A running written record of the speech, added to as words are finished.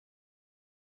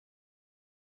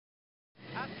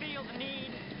feel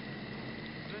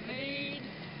the need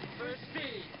for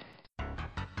speed.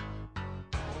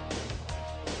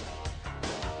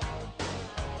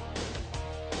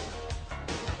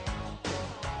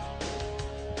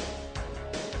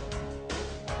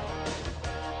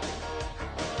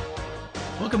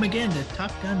 Welcome again to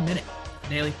Top Gun Minute, a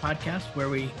daily podcast where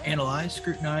we analyze,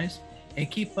 scrutinize, and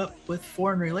keep up with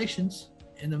foreign relations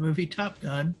in the movie Top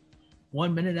Gun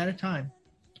 1 minute at a time.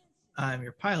 I'm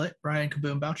your pilot, Brian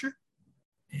Kaboom Boucher,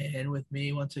 and with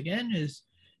me once again is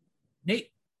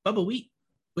Nate Bubba Wheat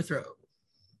Withrow.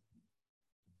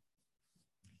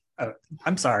 Oh,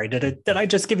 I'm sorry. Did I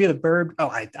just give you the bird? Oh,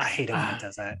 I hate it when it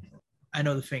does that. I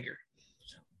know the finger.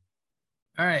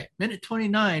 All right, minute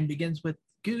 29 begins with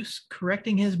Goose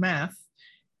correcting his math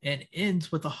and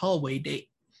ends with a hallway date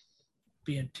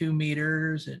being 2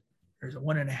 meters and there's a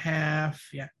 1.5.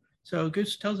 Yeah. So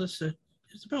Goose tells us that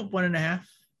it's about 1.5.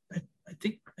 I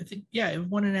think, yeah,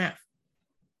 1.5.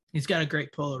 He's got a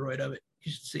great Polaroid of it.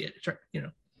 You should see it. It's right,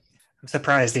 I'm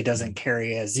surprised he doesn't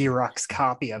carry a Xerox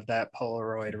copy of that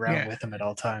Polaroid around with him at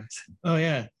all times. Oh,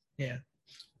 yeah. Yeah.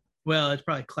 Well, it's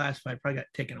probably classified, probably got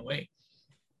taken away,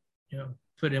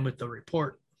 put in with the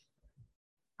report.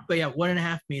 But yeah,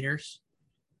 1.5 meters.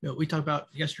 We talked about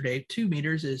yesterday, 2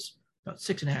 meters is about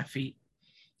 6.5 feet.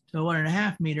 So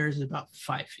 1.5 meters is about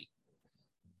 5 feet.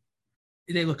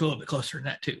 They look a little bit closer than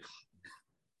that too.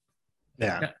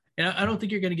 Yeah. And I don't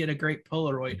think you're going to get a great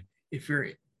Polaroid if you're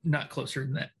not closer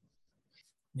than that.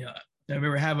 Yeah. I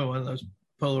remember having one of those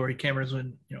Polaroid cameras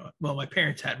when, my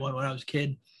parents had one when I was a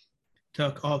kid,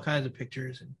 took all kinds of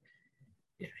pictures, and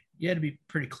yeah, you had to be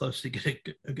pretty close to get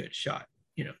a good shot.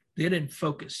 They didn't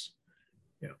focus.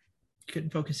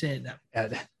 Couldn't focus in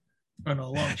that on a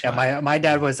long shot. Yeah, my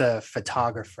dad was a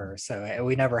photographer, so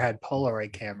we never had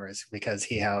Polaroid cameras because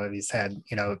he always had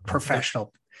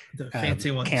professional the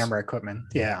fancy ones. Camera equipment.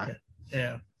 Yeah.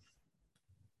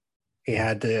 He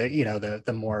had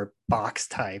the more box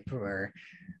type where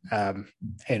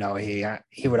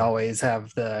he would always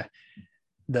have the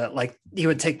like he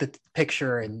would take the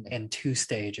picture in 2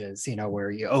 stages,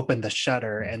 where you open the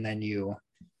shutter and then you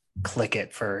click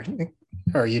it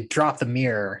or you drop the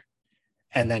mirror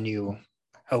and then you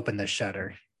open the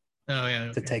shutter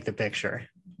to take the picture.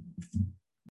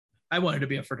 I wanted to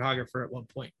be a photographer at one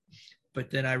point,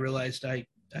 but then I realized I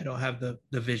don't have the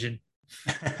vision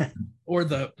or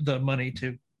the money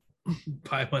to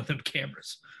buy one of them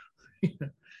cameras.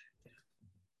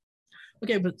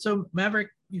 Okay, but so Maverick,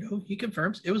 he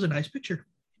confirms it was a nice picture.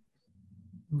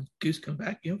 Goose comes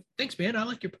back, thanks, man. I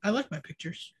like my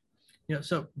pictures.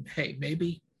 So hey,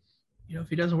 maybe, if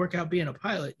he doesn't work out being a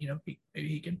pilot, maybe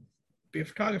he can be a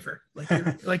photographer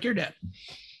like your dad.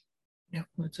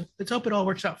 Let's hope it all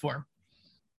works out for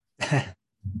him.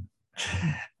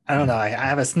 I don't know. I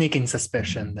have a sneaking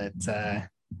suspicion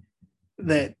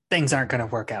that things aren't going to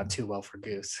work out too well for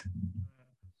Goose.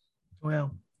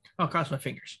 Well, I'll cross my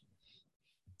fingers.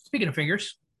 Speaking of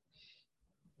fingers,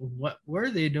 what were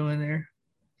they doing there?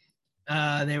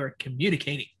 They were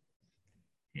communicating.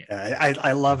 Yeah,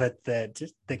 I love it that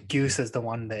the Goose is the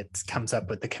one that comes up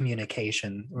with the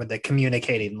communication or the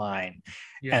communicating line,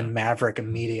 and Maverick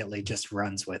immediately just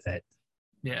runs with it.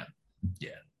 Yeah.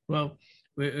 Well,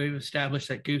 we've established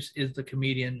that Goose is the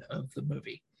comedian of the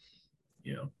movie.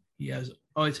 He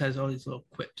always has all these little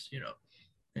quips,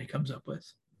 that he comes up with.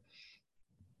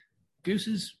 Goose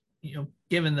is,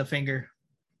 given the finger.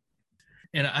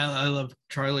 And I love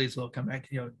Charlie's little comeback.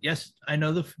 Yes, I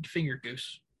know the finger,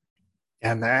 Goose.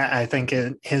 And I think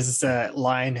his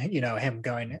line, him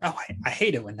going, "Oh, I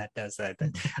hate it when that does that."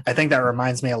 I think that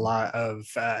reminds me a lot of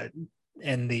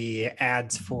in the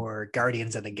ads for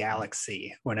Guardians of the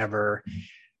Galaxy, whenever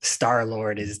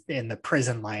Star-Lord is in the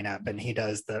prison lineup and he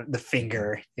does the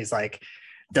finger, he's like,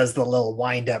 does the little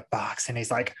wind-up box, and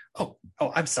he's like, oh,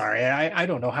 I'm sorry, I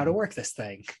don't know how to work this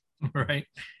thing. Right.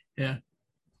 Yeah.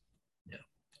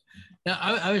 Now,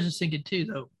 I was just thinking too,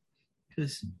 though,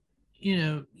 because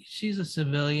she's a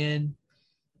civilian,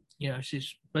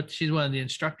 she's one of the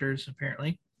instructors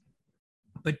apparently,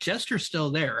 but Jester's still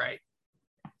there, right?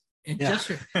 And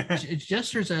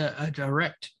Jester's a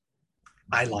direct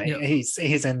eyelight.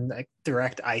 He's in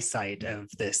direct eyesight of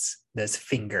this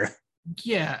finger.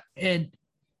 Yeah, and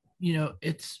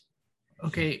it's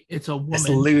okay. It's a woman. This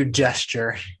lewd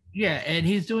gesture. Yeah, and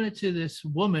he's doing it to this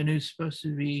woman who's supposed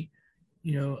to be,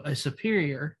 a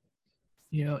superior.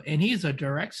 And he's a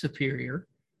direct superior,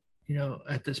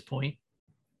 at this point.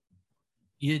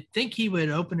 You'd think he would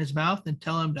open his mouth and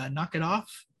tell him to knock it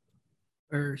off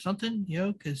or something,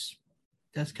 because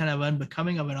that's kind of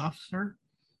unbecoming of an officer.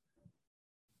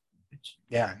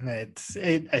 Yeah,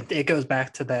 it goes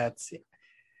back to that,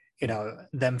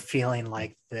 them feeling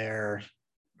like they're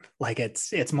like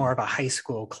it's more of a high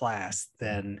school class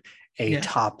than a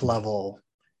top level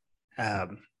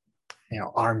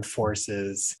armed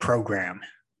forces program.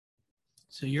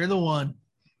 So you're the one.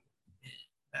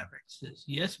 Maverick says,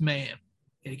 "Yes, ma'am."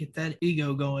 Gotta get that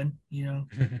ego going,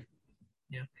 and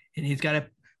he's got to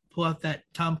pull out that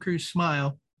Tom Cruise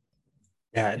smile.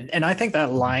 Yeah, and I think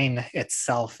that line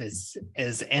itself is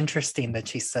interesting that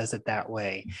she says it that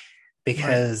way,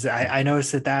 because I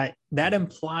noticed that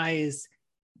implies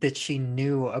that she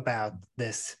knew about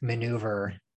this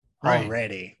maneuver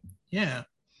already. Yeah.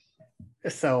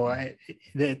 So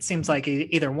it seems like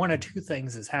either one of two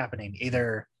things is happening.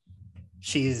 Either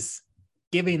she's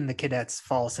giving the cadets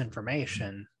false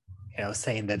information,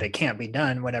 saying that it can't be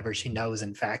done whenever she knows,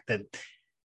 in fact, that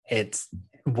it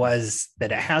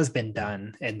has been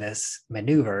done in this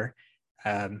maneuver,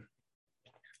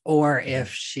 or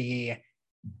if she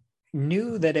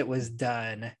knew that it was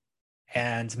done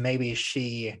and maybe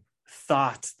she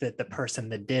thought that the person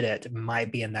that did it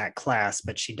might be in that class,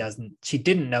 but she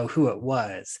didn't know who it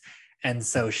was, and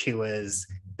so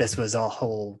this was a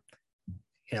whole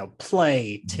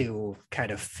play to kind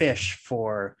of fish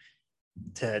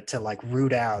to like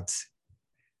root out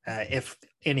if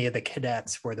any of the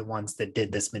cadets were the ones that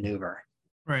did this maneuver.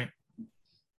 Right.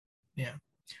 Yeah.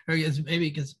 Or maybe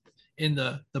because in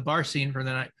the bar scene for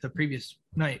the previous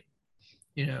night,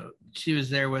 she was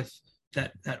there with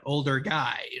that older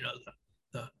guy,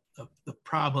 the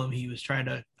problem he was trying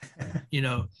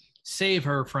to, save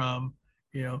her from.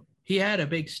 He had a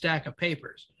big stack of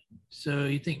papers. So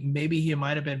you think maybe he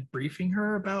might have been briefing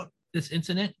her about this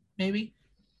incident, maybe?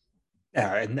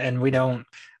 Yeah, and we don't,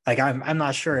 like, I'm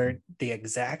not sure the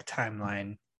exact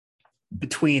timeline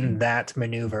between that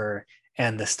maneuver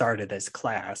and the start of this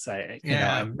class.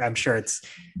 I'm sure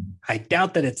I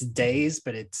doubt that it's days,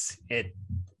 but it's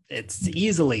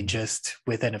easily just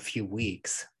within a few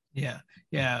weeks. Yeah.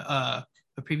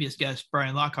 The previous guest,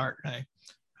 Brian Lockhart,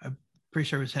 I'm pretty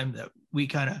sure it was him that we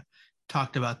kind of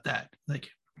talked about that. Like,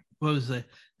 what was the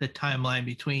timeline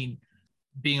between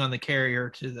being on the carrier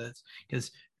to this? Because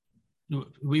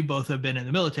we both have been in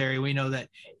the military. We know that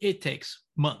it takes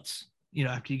months,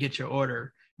 after you get your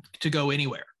order to go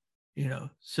anywhere,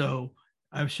 so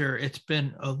I'm sure it's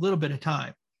been a little bit of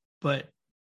time, but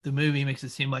the movie makes it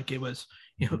seem like it was,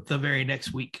 the very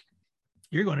next week.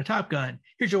 You're going to Top Gun.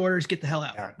 Here's your orders. Get the hell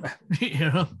out.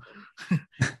 Yeah.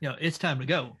 It's time to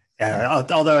go. Yeah.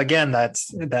 Although again,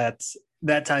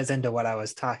 that ties into what I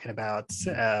was talking about,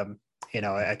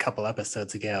 a couple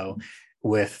episodes ago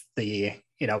with the,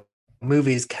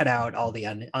 movies cut out all the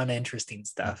uninteresting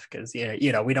stuff, because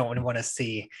we don't want to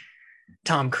see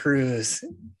Tom Cruise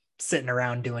sitting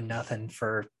around doing nothing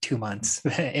for 2 months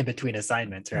in between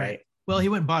assignments, right? Well, he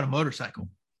went and bought a motorcycle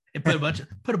and put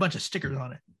a bunch of stickers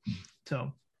on it.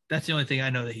 So that's the only thing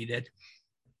I know that he did.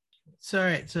 So all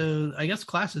right, so I guess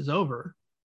class is over.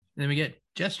 And then we get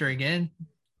Jester again.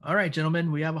 All right,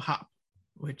 gentlemen, we have a hop,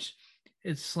 which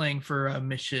is slang for a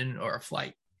mission or a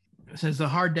flight. It says the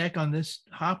hard deck on this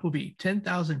hop will be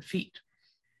 10,000 feet.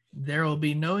 There will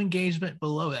be no engagement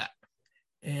below that.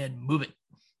 And move it.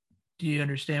 Do you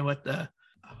understand what the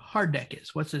hard deck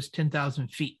is? What's this 10,000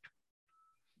 feet?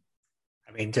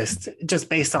 I mean, just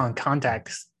based on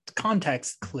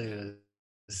context clues,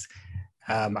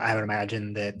 I would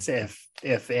imagine that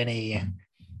if any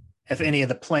of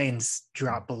the planes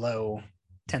drop below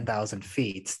 10,000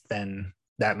 feet, then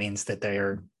that means that they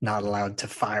are not allowed to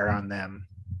fire on them.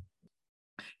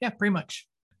 Yeah, pretty much.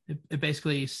 It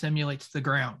basically simulates the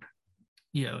ground.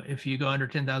 If you go under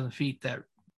 10,000 feet, that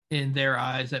in their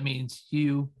eyes, that means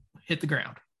you hit the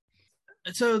ground.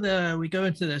 And so we go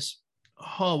into this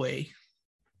hallway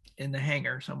in the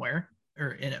hangar somewhere,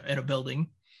 or in a building,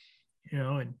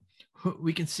 and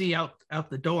we can see out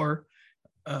the door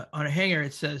on a hangar,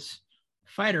 it says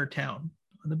Fighter Town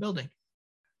on the building.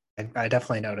 I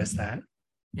definitely noticed that.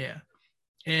 Yeah.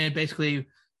 And basically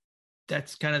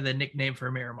that's kind of the nickname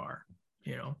for Miramar,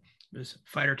 it was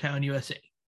Fighter Town, USA.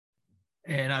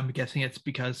 And I'm guessing it's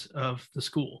because of the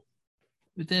school.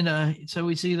 But then, so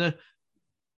we see the,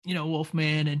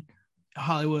 Wolfman and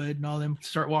Hollywood and all them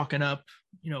start walking up,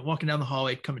 walking down the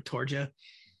hallway, coming towards you.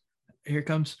 Here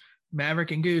comes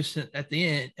Maverick and Goose at the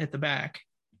end, at the back,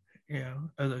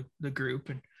 of the group,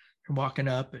 and they're walking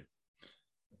up,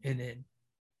 and then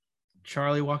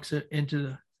Charlie walks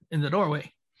in the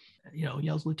doorway,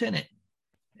 yells "Lieutenant,"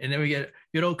 and then we get a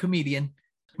good old comedian,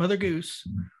 Mother Goose,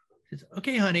 says,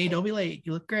 "Okay, honey, don't be late.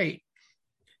 You look great.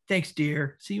 Thanks,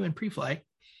 dear. See you in pre-flight."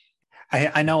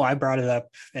 I know I brought it up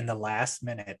in the last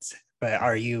minute, but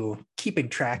are you keeping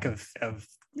track of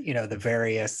the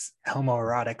various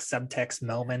homoerotic subtext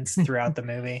moments throughout the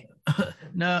movie?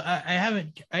 No, I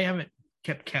haven't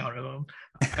kept count of them.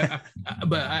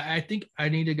 But I think I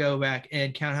need to go back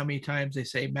and count how many times they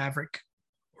say Maverick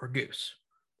or Goose,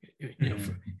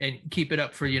 and keep it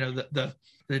up for the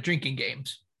drinking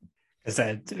games. Is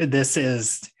that this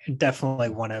is definitely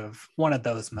one of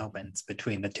those moments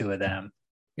between the two of them.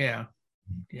 Yeah,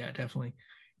 definitely.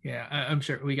 Yeah, I'm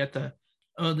sure we got the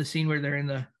scene where they're in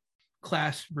the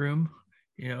classroom.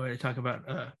 They talk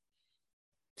about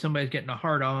somebody's getting a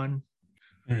hard on,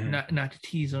 not to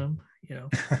tease them,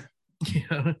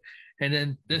 and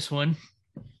then this one,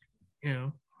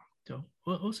 so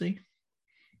we'll see.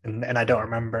 And I don't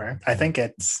remember. I think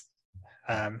it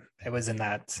was in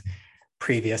that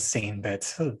previous scene,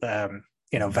 but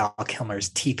Val Kilmer's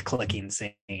teeth clicking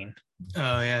scene.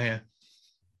 Oh yeah.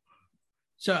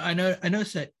 So I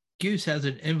noticed that Goose has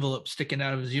an envelope sticking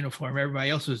out of his uniform.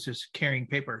 Everybody else was just carrying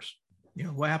papers.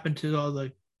 What happened to all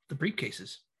the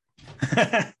briefcases?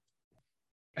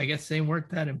 I guess they weren't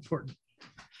that important.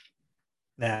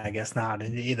 Yeah, I guess not.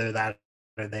 Either that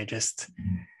or they just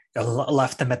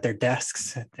left them at their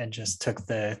desks and just took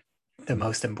the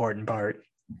most important part.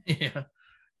 Yeah.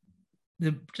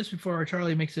 Just before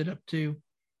Charlie makes it up to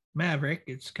Maverick,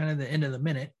 it's kind of the end of the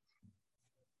minute.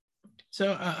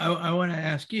 So I want to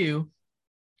ask you,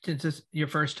 since it's your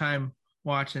first time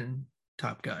watching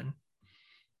Top Gun,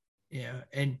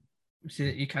 and see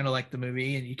that you kind of like the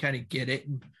movie and you kind of get it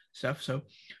and stuff. So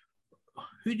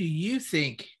who do you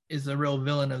think is the real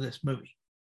villain of this movie?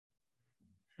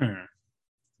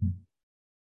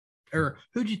 Or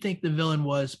who do you think the villain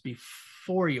was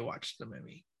before you watched the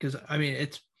movie? Because I mean,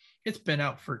 it's been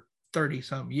out for 30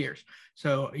 some years,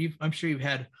 so I'm sure you've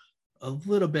had a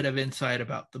little bit of insight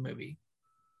about the movie,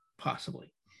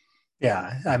 possibly.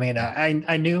 Yeah, I mean,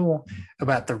 I knew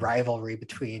about the rivalry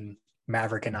between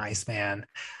Maverick and Iceman.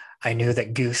 I knew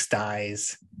that Goose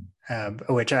dies,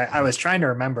 which I was trying to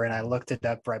remember, and I looked it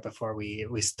up right before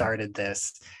we started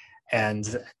this, and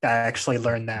I actually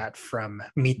learned that from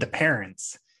Meet the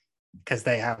Parents, because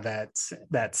they have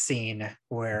that scene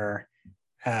where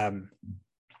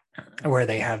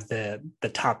they have the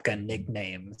Top Gun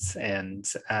nicknames, and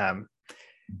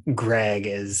Greg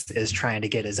is trying to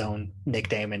get his own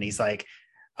nickname, and he's like,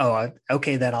 "Oh,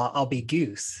 okay, then I'll be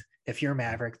Goose. If you're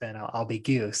Maverick, then I'll be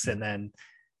Goose." And then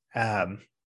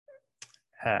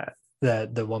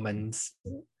the woman's,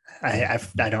 I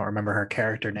don't remember her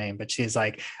character name, but she's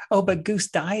like, "Oh, but Goose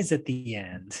dies at the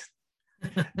end."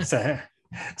 So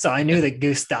I knew that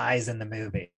Goose dies in the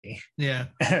movie. Yeah.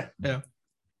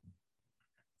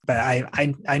 But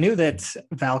I knew that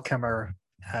Val Kilmer,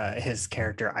 his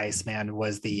character Iceman,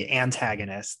 was the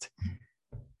antagonist,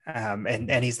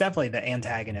 and he's definitely the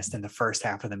antagonist in the first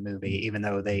half of the movie, even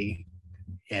though they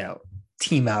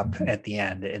team up at the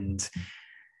end, and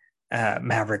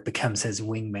Maverick becomes his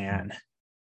wingman.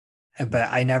 But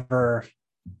I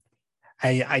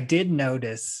did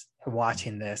notice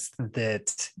watching this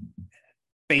that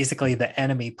basically the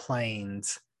enemy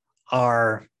planes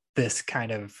are this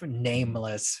kind of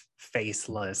nameless,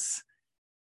 faceless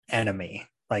enemy.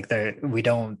 Like we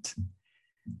don't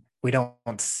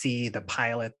see the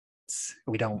pilots,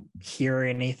 we don't hear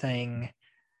anything.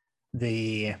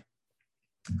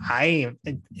 I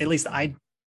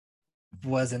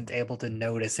wasn't able to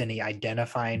notice any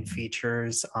identifying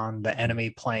features on the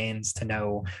enemy planes to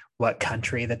know what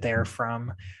country that they're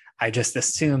from. I just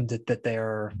assumed that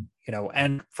they're,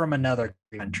 and from another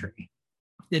country.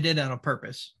 They did that on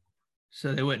purpose,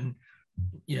 so they wouldn't.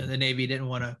 The Navy didn't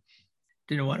want to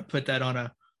put that on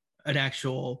an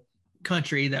actual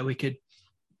country that we could,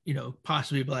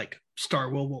 possibly like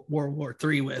start World War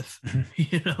III with,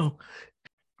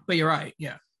 But you're right,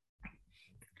 yeah.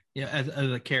 As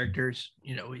the characters,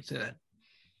 we say that,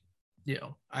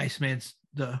 Iceman's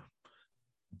the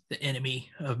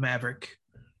enemy of Maverick,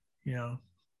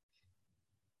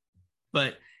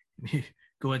 But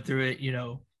going through it,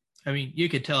 I mean, you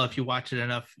could tell if you watch it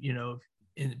enough,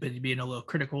 but being a little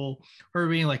critical or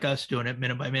being like us doing it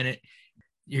minute by minute,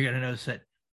 you're going to notice that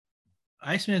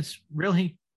Iceman's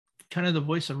really kind of the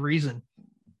voice of reason.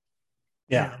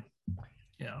 Yeah.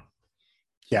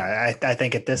 I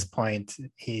think at this point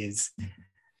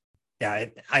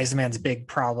Iceman's big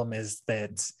problem is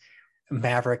that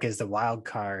Maverick is the wild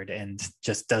card and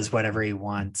just does whatever he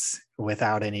wants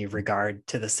without any regard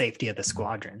to the safety of the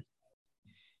squadron.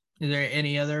 Is there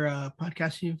any other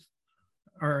podcasts you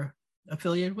are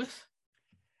affiliated with?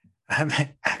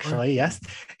 Actually, yes.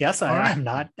 Right. I'm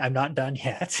not done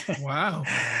yet. Wow.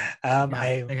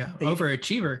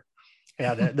 Overachiever.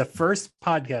 Yeah, the first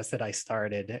podcast that I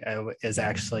started is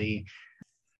actually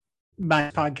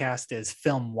my podcast is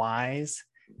Film Wise,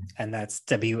 and that's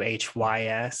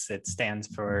WHYS. It stands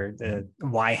for the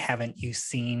Why Haven't You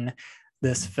Seen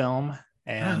This Film?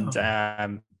 And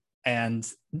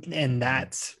in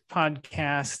that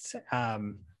podcast, I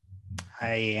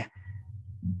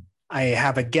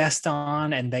have a guest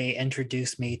on, and they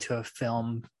introduce me to a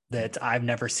film that I've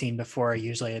never seen before.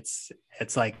 Usually it's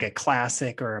like a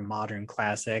classic or a modern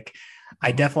classic.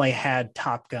 I definitely had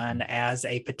Top Gun as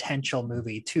a potential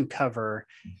movie to cover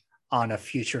on a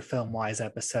future Film Wise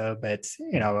episode, but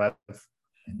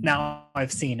now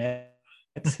I've seen it.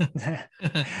 So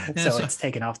it's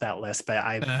taken off that list, but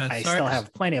I still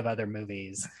have plenty of other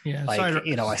movies. Yeah, like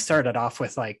I started off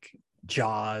with like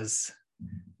Jaws.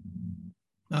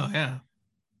 Oh yeah.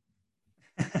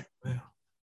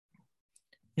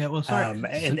 Yeah, well, sorry.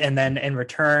 And then in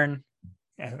return,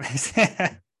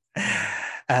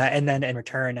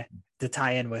 to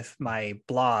tie in with my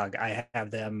blog, I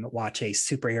have them watch a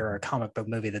superhero or comic book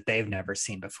movie that they've never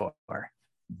seen before.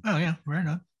 Oh yeah, right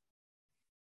on.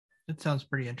 That sounds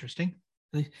pretty interesting.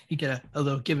 You get a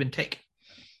little give and take.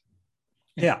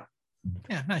 Yeah.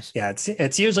 Yeah, nice. Yeah,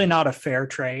 it's usually not a fair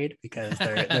trade because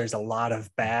there's a lot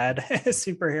of bad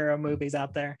superhero movies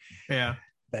out there. Yeah,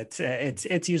 but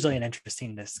it's usually an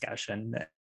interesting discussion,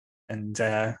 and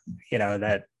that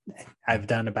I've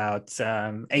done about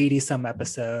 80 some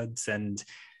episodes, and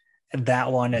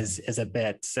that one is a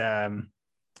bit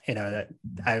that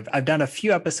I've done a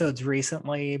few episodes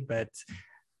recently, but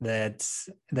that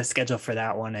the schedule for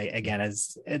that one again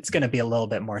it's going to be a little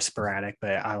bit more sporadic,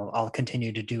 but I'll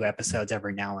continue to do episodes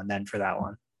every now and then for that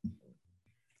one.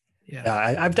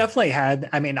 I've definitely had,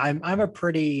 I'm a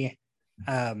pretty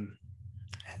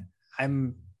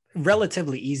I'm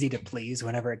relatively easy to please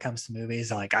whenever it comes to movies.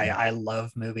 Like I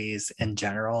love movies in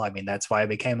general. That's why I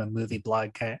became a movie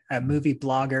blogger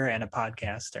and a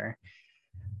podcaster.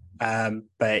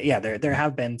 But yeah, there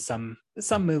have been some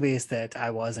movies that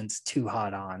I wasn't too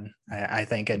hot on. I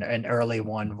think an early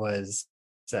one was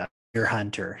Deer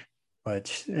Hunter,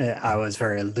 which I was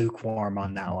very lukewarm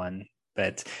on that one.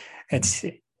 But it's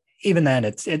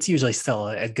usually still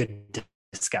a good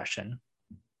discussion.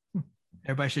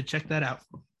 Everybody should check that out.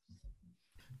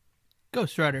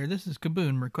 Ghost Rider, this is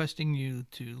Kaboom requesting you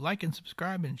to like and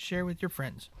subscribe and share with your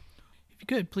friends. If you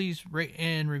could, please rate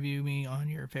and review me on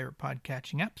your favorite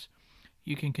podcatching apps.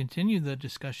 You can continue the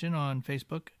discussion on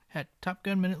Facebook at Top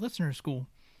Gun Minute Listener School.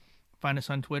 Find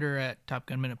us on Twitter at Top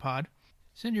Gun Minute Pod.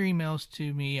 Send your emails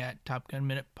to me at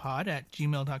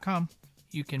topgunminutepod@gmail.com.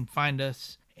 You can find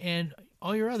us and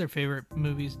all your other favorite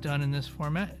movies done in this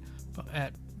format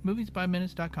at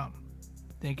moviesbyminutes.com.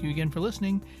 Thank you again for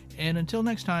listening, and until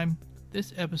next time,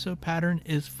 this episode pattern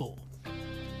is full.